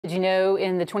Did you know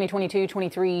in the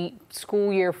 2022-23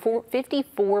 school year,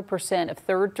 54% of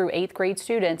 3rd through 8th grade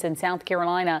students in South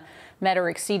Carolina met or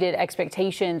exceeded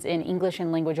expectations in English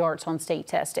and language arts on state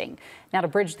testing. Now, to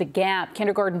bridge the gap,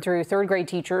 kindergarten through 3rd grade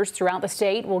teachers throughout the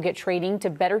state will get training to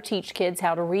better teach kids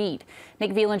how to read.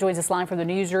 Nick Veland joins us live from the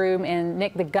newsroom. And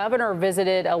Nick, the governor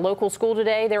visited a local school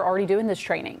today. They're already doing this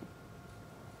training.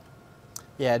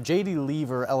 Yeah, J.D.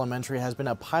 Lever Elementary has been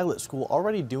a pilot school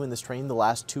already doing this training the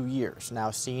last 2 years. Now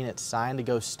seeing it signed to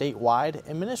go statewide,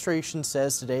 administration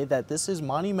says today that this is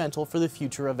monumental for the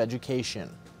future of education.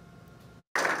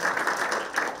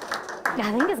 I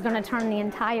think it's going to turn the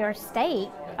entire state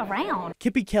around.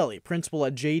 Kippy Kelly, principal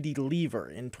at J.D. Lever,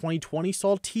 in 2020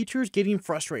 saw teachers getting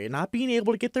frustrated not being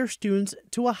able to get their students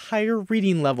to a higher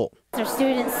reading level. Their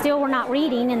students still were not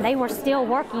reading, and they were still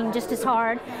working just as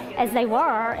hard as they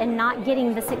were and not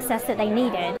getting the success that they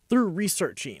needed. Through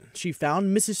researching, she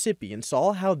found Mississippi and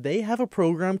saw how they have a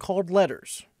program called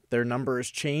Letters. Their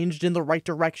numbers changed in the right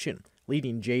direction,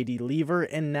 leading J.D. Lever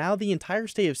and now the entire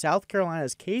state of South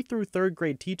Carolina's K through 3rd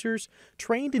grade teachers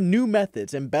trained in new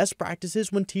methods and best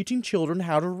practices when teaching children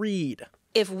how to read.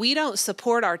 If we don't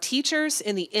support our teachers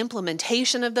in the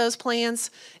implementation of those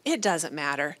plans, it doesn't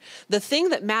matter. The thing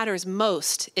that matters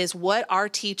most is what our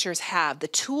teachers have, the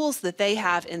tools that they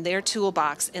have in their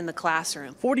toolbox in the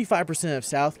classroom. 45% of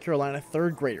South Carolina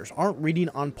 3rd graders aren't reading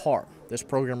on par. This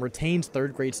program retains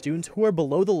 3rd grade students who are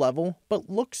below the level, but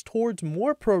looks towards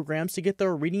more programs to get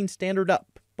their reading standard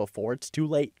up before it's too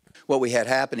late. What we had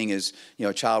happening is,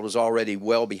 a child was already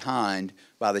well behind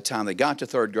by the time they got to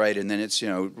 3rd grade, and then it's,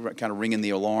 kind of ringing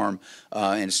the alarm,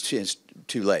 and it's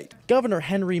too late. Governor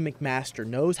Henry McMaster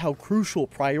knows how crucial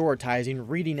prioritizing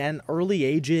reading at an early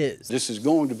age is. This is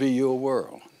going to be your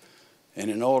world, and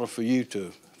in order for you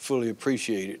to fully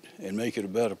appreciate it and make it a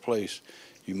better place,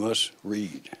 you must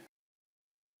read.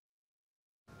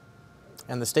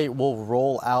 And the state will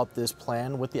roll out this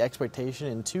plan with the expectation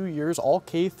in 2 years all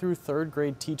K through 3rd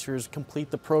grade teachers complete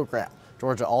the program.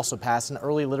 Georgia also passed an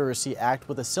early literacy act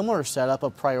with a similar setup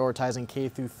of prioritizing K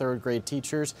through 3rd grade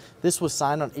teachers. This was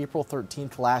signed on April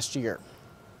 13th last year.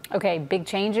 Okay, big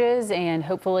changes and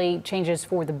hopefully changes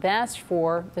for the best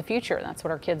for the future. That's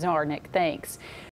what our kids are, Nick. Thanks.